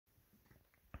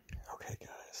Okay,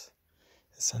 guys,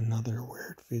 it's another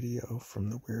weird video from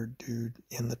the weird dude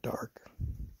in the dark.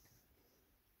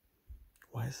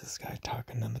 Why is this guy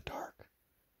talking in the dark?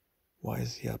 Why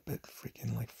is he up at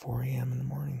freaking like 4 a.m. in the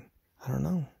morning? I don't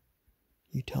know.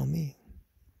 You tell me.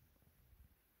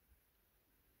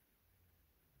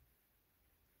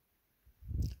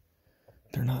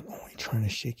 They're not only trying to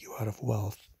shake you out of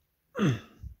wealth, they're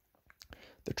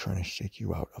trying to shake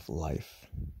you out of life.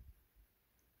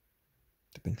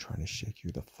 They've been trying to shake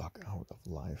you the fuck out of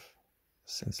life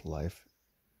since life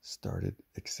started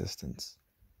existence.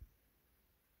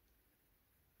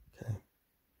 Okay?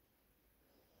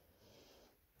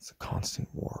 It's a constant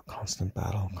war, constant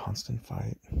battle, constant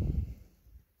fight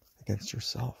against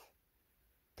yourself.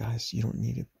 Guys, you don't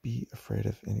need to be afraid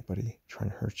of anybody trying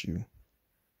to hurt you.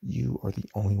 You are the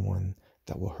only one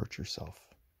that will hurt yourself.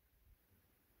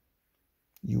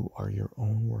 You are your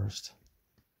own worst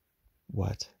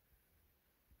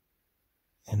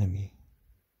enemy.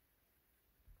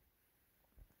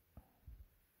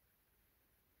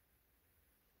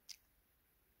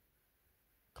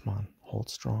 Come on, hold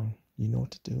strong. You know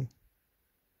what to do.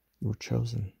 You were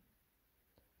chosen.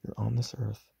 You're on this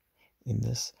earth in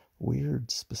this weird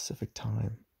specific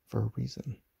time for a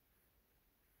reason.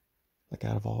 Like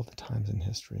out of all the times in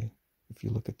history, if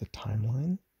you look at the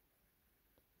timeline,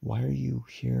 why are you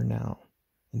here now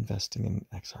investing in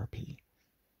XRP?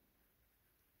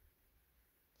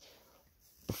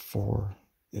 Before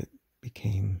it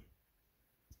became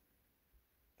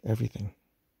everything.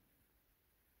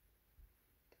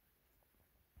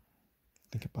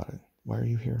 Think about it. Why are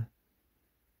you here?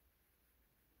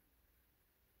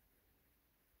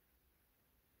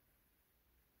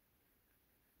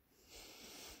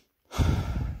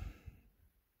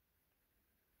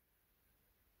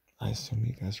 I assume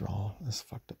you guys are all as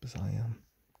fucked up as I am,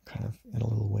 kind of in a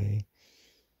little way.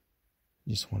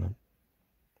 You just want to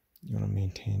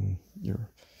maintain your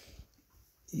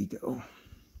ego.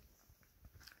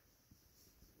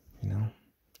 You know,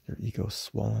 your ego's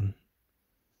swollen.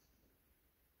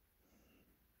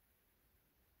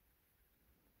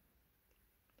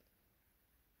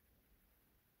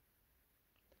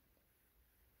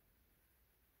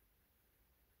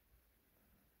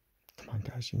 Come on,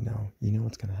 guys, you know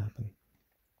what's going to happen.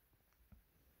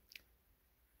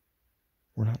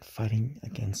 We're not fighting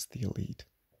against the elite.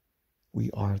 We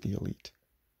are the elite.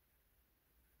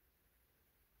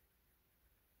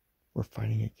 We're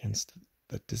fighting against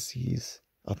the disease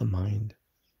of the mind,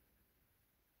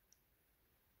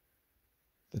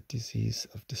 the disease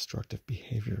of destructive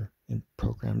behavior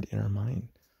programmed in our mind.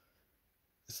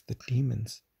 It's the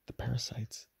demons, the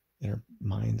parasites in our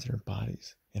minds, in our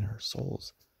bodies, in our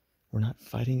souls. We're not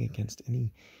fighting against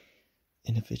any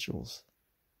individuals.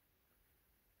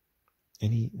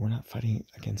 We're not fighting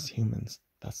against humans.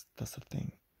 That's the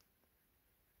thing.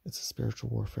 It's a spiritual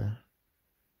warfare.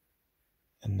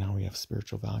 And now we have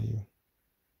spiritual value,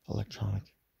 electronic,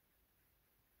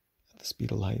 at the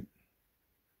speed of light.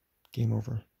 Game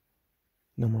over.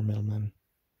 No more middlemen.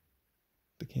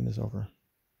 The game is over.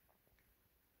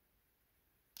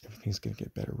 Everything's going to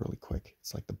get better really quick.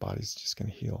 It's like the body's just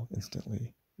going to heal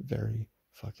instantly. Very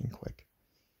fucking quick.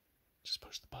 Just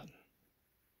push the button.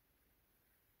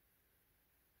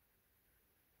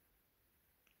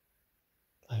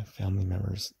 I have family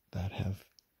members that have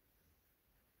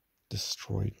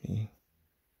destroyed me.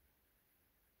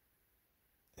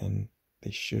 And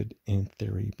they should, in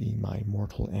theory, be my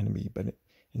mortal enemy. But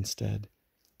instead,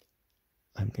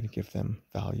 I'm going to give them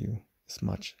value as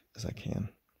much as I can.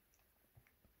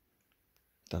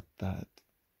 That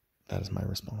is my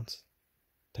response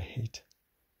to hate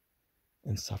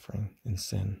and suffering and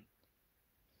sin.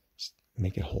 Just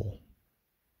make it whole.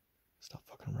 Stop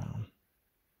fucking around.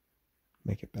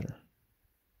 Make it better.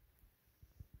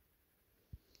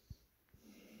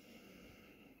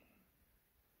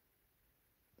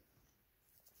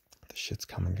 The shit's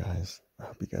coming, guys. I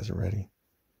hope you guys are ready.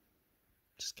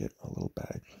 Just get a little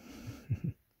bag.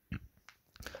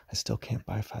 I still can't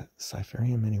buy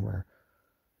Cypherium anywhere.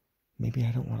 Maybe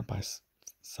I don't want to buy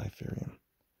Cypherium.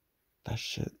 That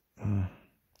shit,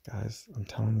 guys, I'm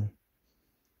telling you,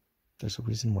 there's a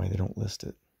reason why they don't list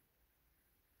it.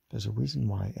 There's a reason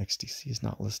why XDC is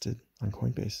not listed on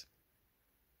Coinbase.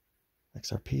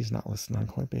 XRP is not listed on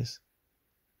Coinbase.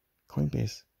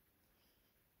 Coinbase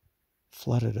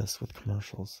flooded us with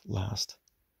commercials last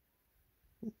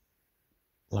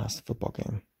football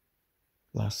game,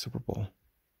 last Super Bowl.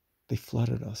 They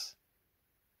flooded us.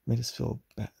 Made us feel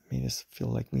bad, made us feel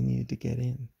like we needed to get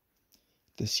in.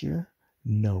 This year,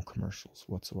 no commercials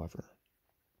whatsoever.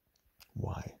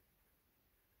 Why?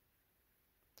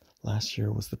 Last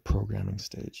year was the programming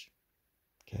stage.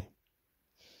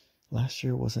 Last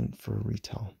year wasn't for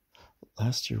retail.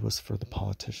 Last year was for the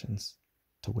politicians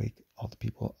to wake all the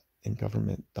people in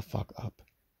government the fuck up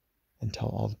and tell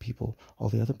all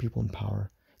the other people in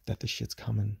power that the shit's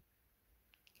coming.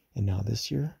 And now this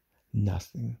year,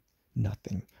 nothing,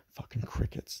 fucking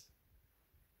crickets.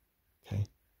 Okay?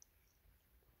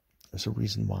 There's a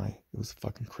reason why it was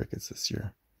fucking crickets this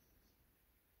year.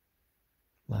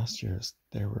 Last year,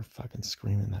 they were fucking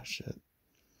screaming that shit.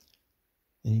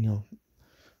 And you know,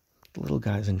 the little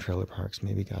guys in trailer parks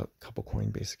maybe got a couple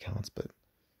Coinbase accounts, but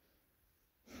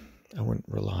I wouldn't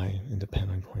rely and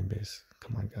depend on Coinbase.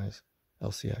 Come on, guys.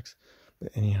 LCX.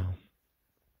 But anyhow,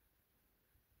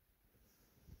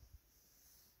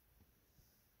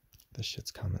 this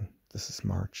shit's coming. This is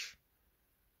March.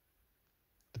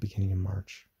 The beginning of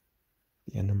March.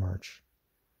 The end of March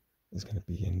is going to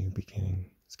be a new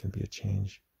beginning. It's going to be a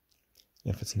change.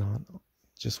 And if it's not,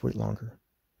 just wait longer.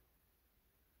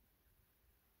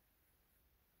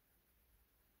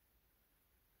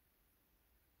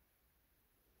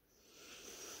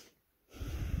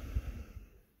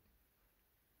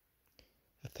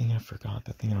 The thing I forgot,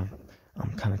 the thing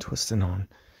I'm kind of twisting on,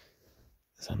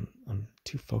 is I'm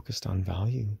too focused on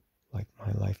value. Like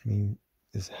my life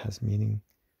has meaning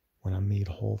when I'm made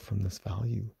whole from this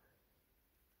value.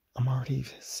 I'm already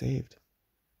saved.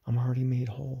 I'm already made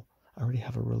whole. I already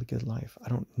have a really good life. I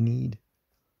don't need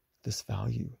this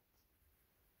value.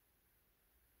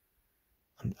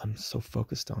 I'm so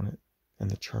focused on it, and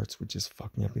the charts would just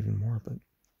fuck me up even more, but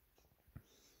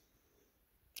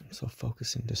I'm so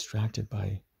focused and distracted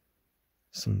by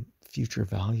some future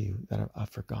value that I've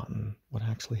forgotten what I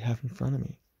actually have in front of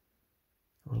me.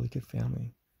 A really good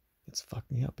family. It's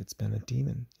fucked me up. It's been a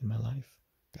demon in my life.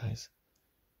 Guys,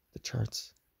 the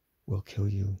charts will kill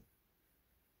you.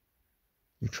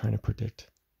 You're trying to predict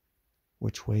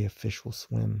which way a fish will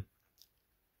swim,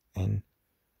 and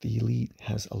the elite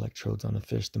has electrodes on a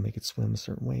fish to make it swim a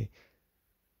certain way.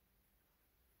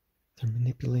 They're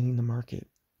manipulating the market.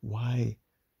 Why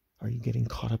are you getting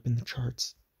caught up in the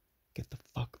charts? Get the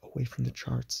fuck away from the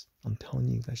charts. I'm telling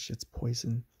you, that shit's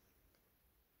poison.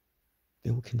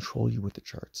 They will control you with the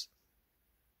charts.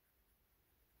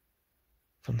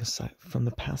 From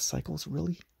the past cycles,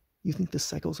 really? You think the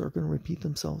cycles are going to repeat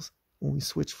themselves when we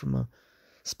switch from a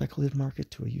speculative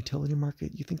market to a utility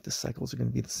market? You think the cycles are going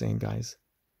to be the same, guys?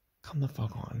 Come the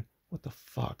fuck on. What the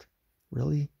fuck?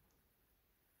 Really?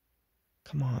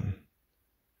 Come on.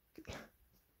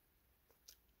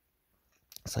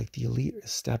 It's like the elite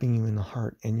is stabbing you in the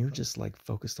heart, and you're just like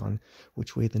focused on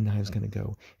which way the knive's going to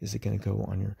go. Is it going to go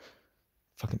on your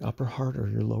fucking upper heart or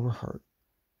your lower heart?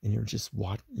 And you're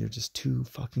just too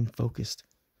fucking focused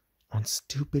on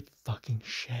stupid fucking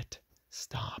shit.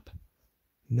 Stop.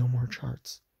 No more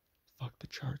charts. Fuck the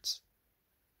charts.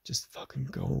 Just fucking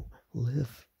go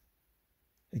live.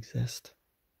 Exist.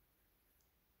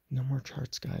 No more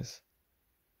charts, guys.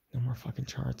 No more fucking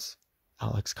charts.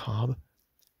 Alex Cobb,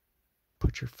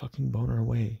 put your fucking boner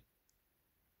away.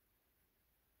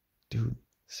 Dude,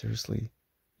 seriously,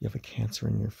 you have a cancer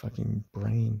in your fucking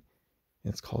brain.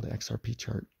 And it's called XRP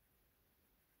chart.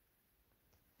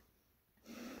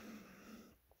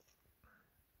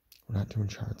 We're not doing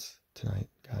charts tonight,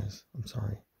 guys. I'm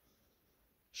sorry.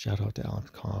 Shout out to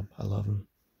Alex Cobb. I love him.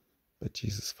 But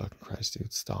Jesus fucking Christ,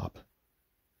 dude, stop.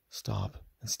 Stop.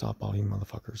 And stop all you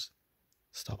motherfuckers.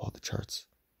 Stop all the charts.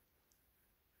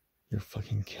 You're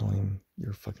fucking killing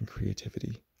your fucking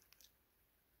creativity.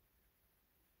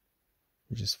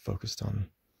 You're just focused on...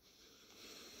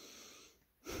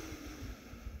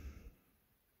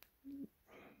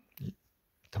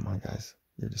 Come on, guys.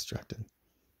 You're distracted.